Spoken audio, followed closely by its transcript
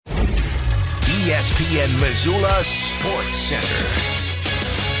ESPN Missoula Sports Center.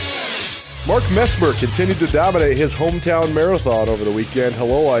 Mark Messmer continued to dominate his hometown marathon over the weekend.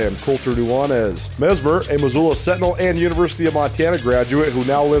 Hello, I am Coulter Nuanez. Messmer, a Missoula Sentinel and University of Montana graduate who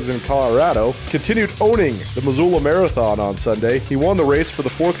now lives in Colorado, continued owning the Missoula Marathon on Sunday. He won the race for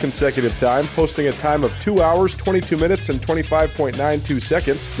the fourth consecutive time, posting a time of 2 hours, 22 minutes, and 25.92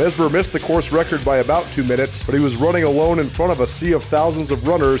 seconds. Messmer missed the course record by about 2 minutes, but he was running alone in front of a sea of thousands of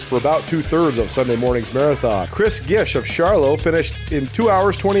runners for about two-thirds of Sunday morning's marathon. Chris Gish of Charlotte finished in 2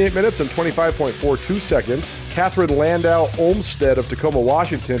 hours, 28 minutes, and 25.42 seconds. Catherine Landau Olmstead of Tacoma,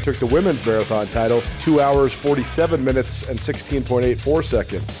 Washington took the women's marathon title, 2 hours, 47 minutes, and 16.84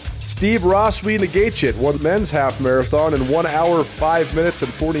 seconds. Steve Rosswe Negachet won the men's half marathon in 1 hour, 5 minutes,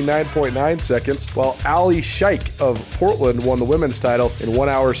 and 49.9 seconds, while Ali Scheich of Portland won the women's title in 1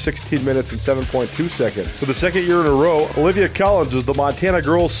 hour, 16 minutes, and 7.2 seconds. For the second year in a row, Olivia Collins is the Montana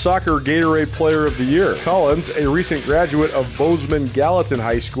Girls Soccer Gatorade Player of the Year. Collins, a recent graduate of Bozeman Gallatin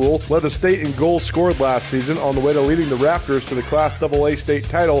High School, led the state in goals scored last season on the way to leading the Raptors to the Class AA state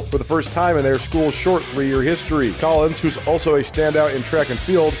title for the first time in their school's short 3-year history. Collins, who's also a standout in track and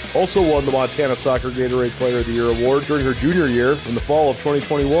field, also won the Montana Soccer Gatorade Player of the Year award during her junior year in the fall of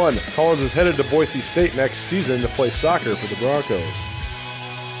 2021. Collins is headed to Boise State next season to play soccer for the Broncos.